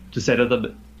set up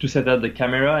the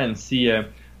camera and see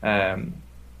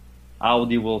how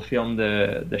they will film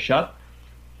the shot.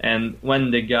 And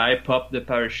when the guy popped the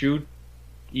parachute,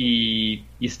 he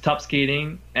stopped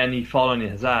skating and he fell on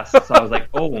his ass. So I was like,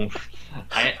 oh,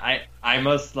 I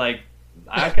must like.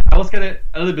 I was kind of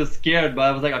a little bit scared, but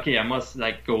I was like, okay, I must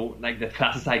like go like the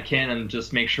fastest I can and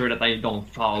just make sure that I don't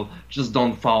fall. Just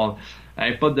don't fall.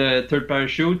 I put the third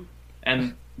parachute,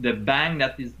 and the bang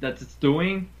that it's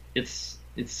doing, it's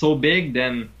so big,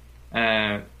 then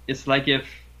it's like if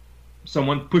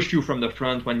someone pushed you from the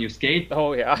front when you skate.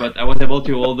 Oh yeah. But I was able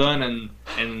to hold on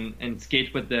and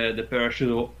skate with the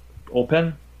parachute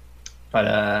open. But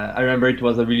I remember it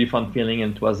was a really fun feeling,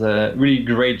 and it was a really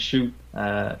great shoot.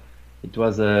 It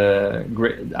was a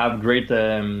great. I have great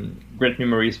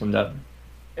memories from that.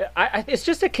 It's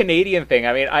just a Canadian thing.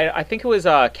 I mean, I think it was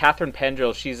Catherine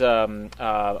Pendrell. She's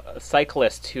a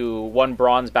cyclist who won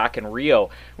bronze back in Rio.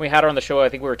 We had her on the show. I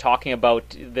think we were talking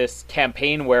about this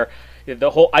campaign where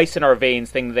the whole ice in our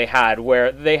veins thing they had,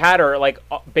 where they had her like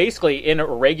basically in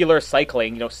regular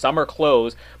cycling, summer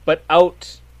clothes, but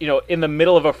out, in the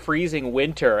middle of a freezing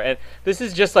winter. And this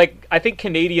is just like, I think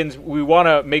Canadians, we want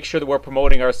to make sure that we're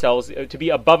promoting ourselves to be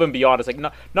above and beyond. It's like,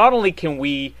 not only can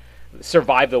we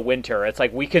survive the winter, it's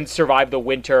like we can survive the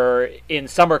winter in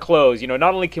summer clothes. Not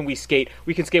only can we skate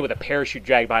with a parachute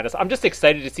dragged behind us. I'm just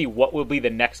excited to see what will be the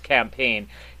next campaign.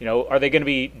 Are they going to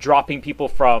be dropping people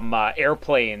from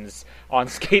airplanes on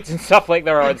skates and stuff like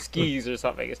that, or on skis or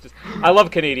something? It's just, I love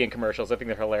Canadian commercials. I think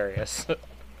they're hilarious.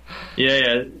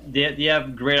 Yeah, they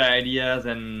have great ideas,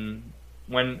 and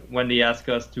when they ask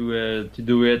us to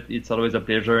do it, it's always a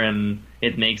pleasure, and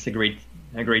it makes a great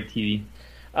TV.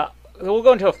 We'll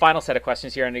go into a final set of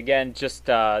questions here, and again, just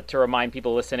to remind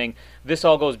people listening, this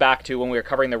all goes back to when we were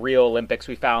covering the Rio Olympics.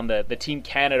 We found that the Team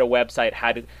Canada website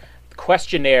had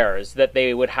questionnaires that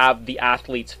they would have the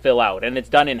athletes fill out, and it's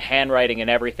done in handwriting and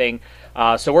everything.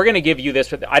 So we're going to give you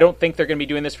this. I don't think they're going to be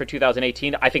doing this for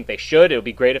 2018. I think they should. It would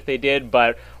be great if they did,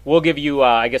 but we'll give you,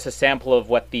 I guess, a sample of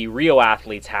what the Rio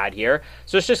athletes had here.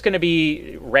 So it's just going to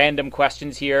be random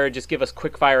questions here. Just give us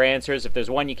quick fire answers. If there's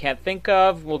one you can't think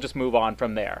of, we'll just move on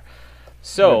from there.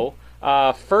 So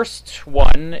first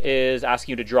one is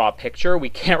asking you to draw a picture. We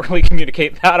can't really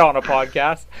communicate that on a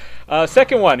podcast.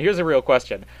 Second one, here's a real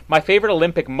question. My favorite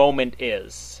Olympic moment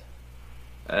is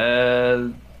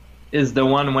the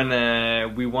one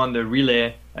when we won the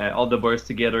relay, all the boys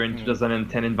together in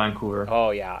 2010 in Vancouver. Oh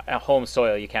yeah, at home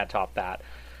soil, you can't top that.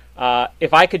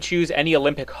 If I could choose any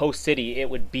Olympic host city, it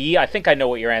would be, I think I know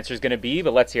what your answer is going to be,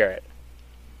 but let's hear it.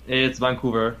 It's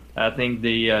Vancouver. I think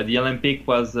the Olympic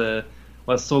was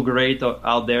so great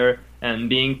out there, and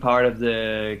being part of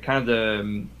the kind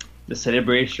of the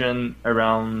celebration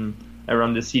around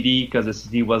the city, because the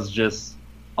city was just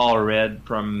all red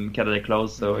from Canada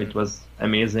Close, so it was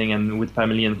amazing, and with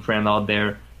family and friends out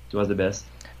there, it was the best.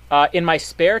 In my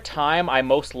spare time, I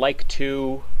most like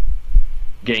to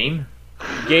game.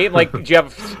 Like, do you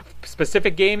have a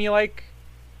specific game you like?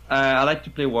 I like to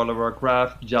play World of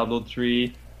Warcraft, Diablo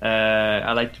 3.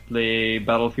 I like to play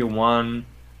Battlefield 1.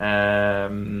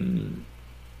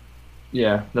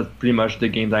 Yeah, that's pretty much the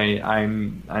games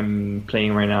I'm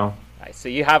playing right now. Nice. So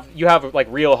you have like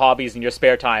real hobbies in your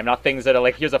spare time, not things that are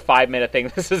like, here's a 5-minute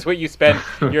thing. This is what you spend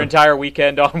your entire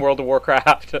weekend on World of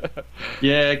Warcraft.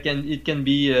 Yeah, it can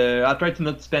be. I try to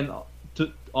not spend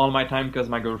all my time because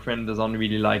my girlfriend doesn't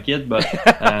really like it, but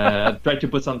I try to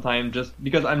put some time just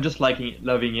because I'm just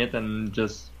loving it, and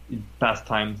just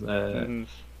pastimes.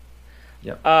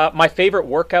 Yeah. My favorite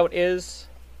workout is.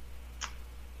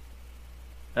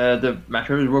 My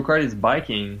favorite workout is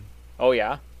biking. Oh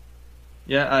yeah.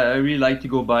 Yeah, I really like to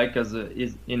go bike because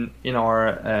in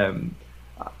our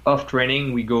off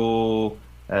training we go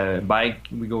bike,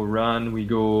 we go run, we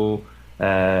go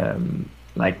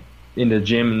like in the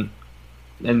gym,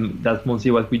 and that's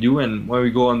mostly what we do. And when we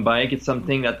go on bike, it's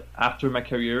something that after my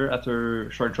career,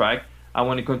 after short track, I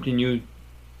want to continue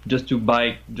just to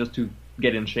bike, just to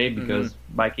get in shape, because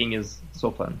biking is so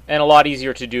fun and a lot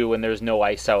easier to do when there's no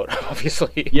ice out,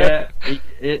 obviously. Yeah,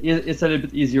 it's a little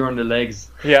bit easier on the legs.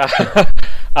 Yeah.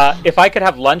 If I could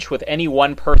have lunch with any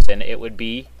one person, it would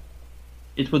be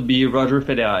Roger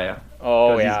Federer.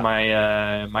 Oh yeah, he's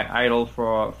my idol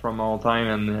from all time,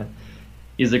 and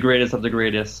he's the greatest of the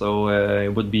greatest, so it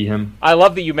would be him. I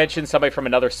love that you mentioned somebody from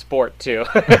another sport too.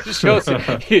 It shows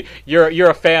you're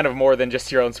a fan of more than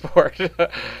just your own sport.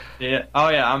 Yeah. Oh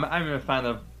yeah, I'm a fan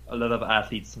of a lot of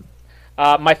athletes.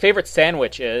 My favorite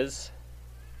sandwich is.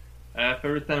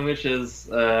 Favorite sandwich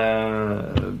is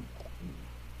I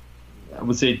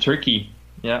would say turkey.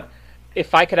 Yeah.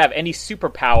 If I could have any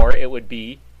superpower, it would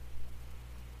be.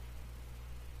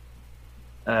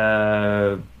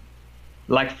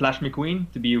 Like Flash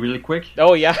McQueen, to be really quick.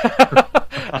 Oh yeah.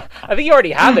 I think you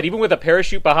already have that, even with a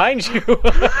parachute behind you.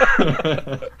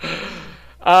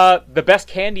 The best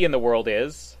candy in the world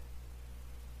is.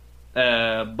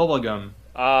 Bubblegum.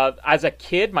 As a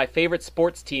kid, my favorite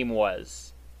sports team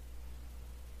was.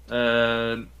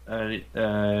 Quebec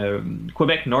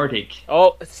Nordic.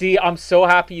 Oh, see, I'm so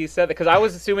happy you said that, because I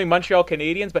was assuming Montreal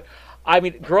Canadiens, but I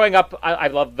mean, growing up, I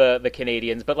love the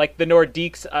Canadians, but like the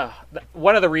Nordiques,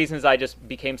 one of the reasons I just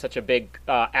became such a big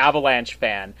Avalanche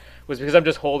fan was because I'm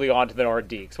just holding on to the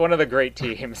Nordiques, one of the great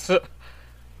teams.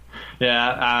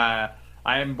 Yeah,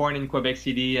 I am born in Quebec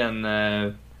City, and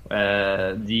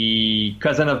the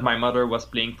cousin of my mother was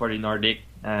playing for the Nordic.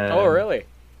 Oh, really?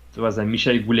 It was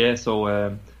Michel Goulet, so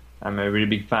I'm a really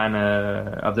big fan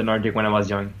of the Nordic when I was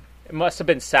young. It must have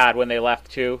been sad when they left,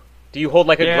 too. Do you hold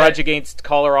like a grudge against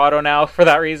Colorado now for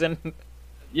that reason?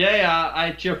 Yeah,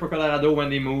 I cheer for Colorado when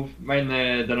they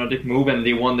the Nordic move, and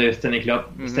they won the Stanley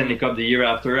Cup the year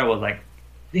after. I was like,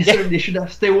 they should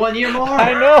have stayed 1 year more.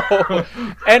 I know.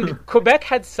 And Quebec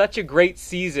had such a great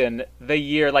season the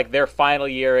year, like their final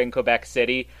year in Quebec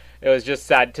City. It was just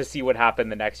sad to see what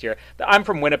happened the next year. I'm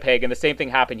from Winnipeg, and the same thing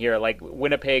happened here. Like,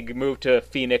 Winnipeg moved to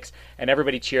Phoenix, and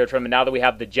everybody cheered for them. And now that we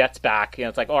have the Jets back,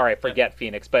 it's like, all right, forget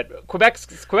Phoenix. But Quebec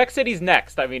City's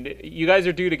next. I mean, you guys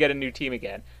are due to get a new team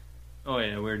again. Oh,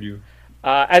 yeah, we're due.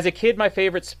 As a kid, my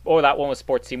favorite... that one was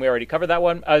sports team. We already covered that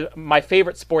one. My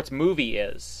favorite sports movie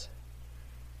is...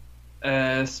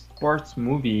 Sports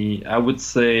movie, I would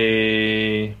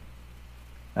say...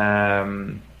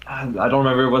 I don't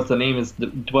remember what the name is.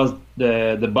 It was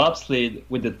the bobsled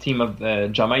with the team of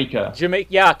Jamaica.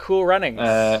 Yeah, Cool Runnings.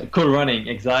 Cool Running,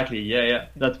 exactly. Yeah.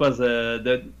 That was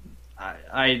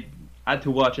I had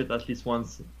to watch it at least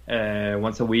once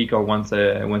a week or once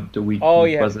a week. Oh,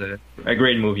 yeah. It was a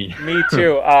great movie. Me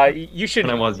too. You should.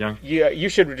 When I was young. You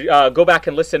should go back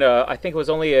and listen to. I think it was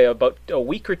only about a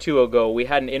week or two ago. We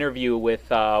had an interview with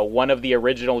one of the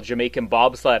original Jamaican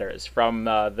bobsledders from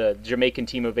the Jamaican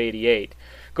team of '88.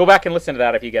 Go back and listen to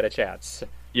that if you get a chance.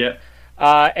 Yeah.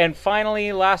 And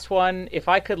finally, last one. If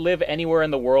I could live anywhere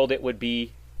in the world, it would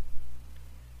be...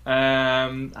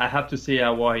 I have to say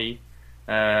Hawaii.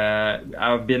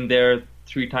 I've been there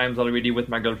 3 times already with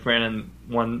my girlfriend and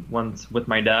once with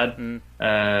my dad.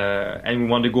 And we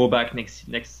want to go back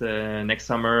next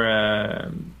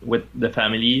summer with the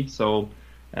family. So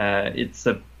it's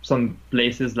some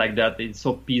places like that. It's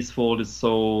so peaceful. It's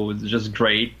just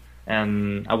great.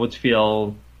 And I would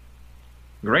feel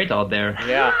great out there.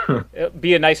 Yeah, it'd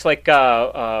be a nice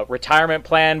retirement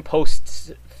plan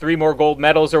post 3 more gold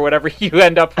medals or whatever you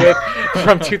end up with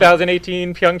from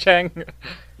 2018 Pyeongchang.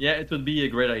 Yeah, it would be a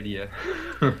great idea.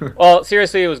 Well,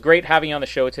 seriously, it was great having you on the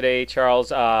show today,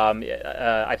 Charles.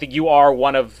 I think you are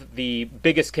one of the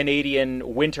biggest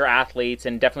Canadian winter athletes,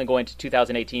 and definitely going to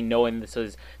 2018 knowing this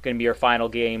is going to be your final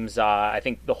games. I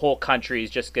think the whole country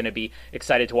is just going to be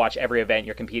excited to watch every event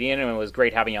you're competing in, and it was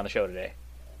great having you on the show today.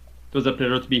 It was a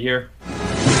pleasure to be here.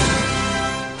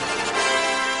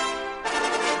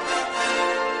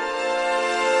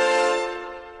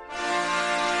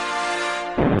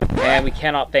 And we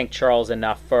cannot thank Charles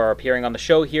enough for appearing on the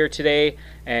show here today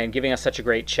and giving us such a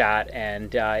great chat.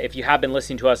 And if you have been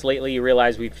listening to us lately, you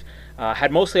realize we've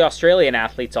had mostly Australian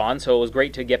athletes on, so it was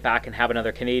great to get back and have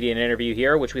another Canadian interview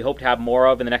here, which we hope to have more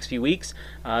of in the next few weeks,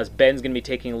 as Ben's going to be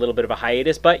taking a little bit of a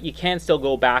hiatus, but you can still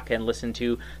go back and listen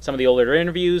to some of the older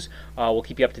interviews. We'll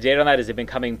keep you up to date on that, as they've been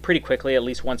coming pretty quickly, at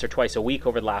least once or twice a week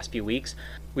over the last few weeks.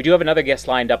 We do have another guest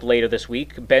lined up later this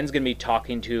week. Ben's going to be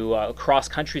talking to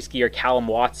cross-country skier Callum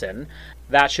Watson.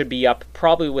 That should be up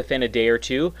probably within a day or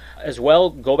two. As well,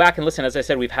 go back and listen. As I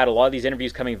said, we've had a lot of these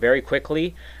interviews coming very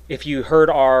quickly. If you heard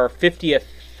our 50th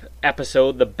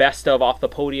episode, the best of Off the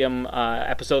Podium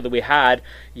episode that we had,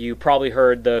 you probably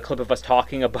heard the clip of us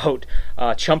talking about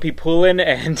Chumpy Poulin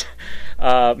and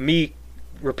me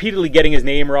repeatedly getting his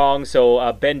name wrong.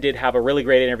 So Ben did have a really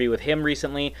great interview with him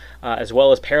recently, as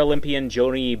well as Paralympian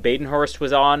Joni Badenhorst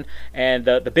was on. And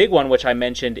the big one, which I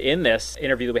mentioned in this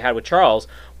interview that we had with Charles,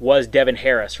 was Devin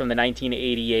Harris from the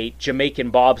 1988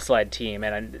 Jamaican bobsled team.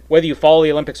 And whether you follow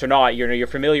the Olympics or not, you're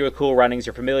familiar with Cool Runnings,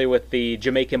 you're familiar with the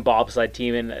Jamaican bobsled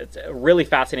team, and it's a really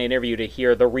fascinating interview to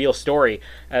hear the real story,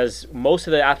 as most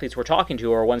of the athletes we're talking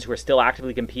to are ones who are still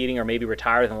actively competing or maybe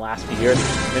retired in the last few years.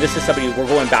 I mean, this is somebody, we're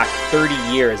going back 30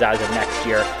 years as of next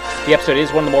year. The episode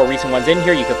is one of the more recent ones in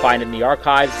here. You can find it in the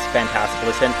archives. It's fantastic.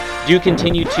 Listen, do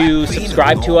continue to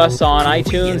subscribe to us on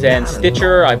iTunes and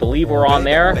Stitcher. I believe we're on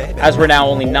there. As we're now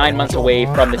only 9 months away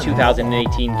from the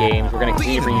 2018 games, we're going to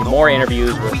continue to bring you more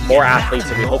interviews with more athletes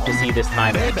that we hope to see this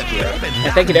time next year.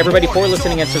 And thank you to everybody for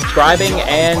listening and subscribing,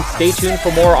 and stay tuned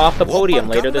for more Off the Podium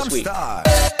later this week.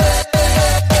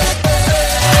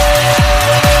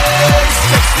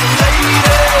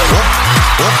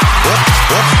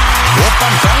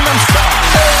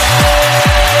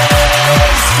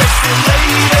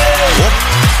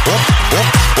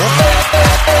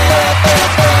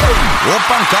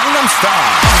 Gangnam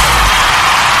Style.